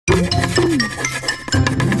Hey,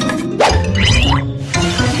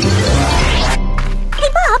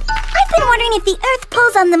 Bob, I've been wondering if the Earth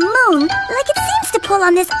pulls on the moon like it seems to pull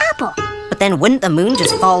on this apple. But then wouldn't the moon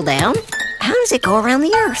just fall down? How does it go around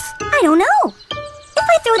the Earth? I don't know. If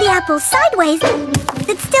I throw the apple sideways,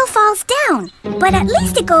 it still falls down. But at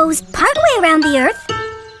least it goes partway around the Earth.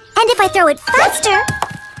 And if I throw it faster...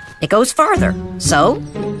 It goes farther. So?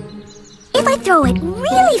 If I throw it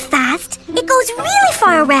really fast, it goes really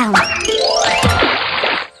far around. What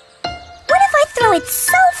if I throw it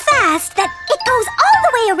so fast that it goes all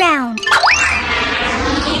the way around?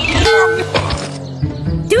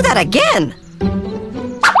 Do that again!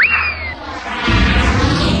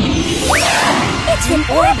 It's in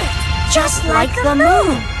orbit, just like the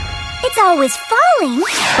moon. It's always falling,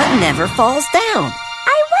 but never falls down.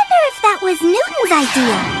 I wonder if that was Newton's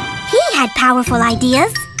idea. He had powerful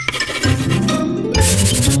ideas.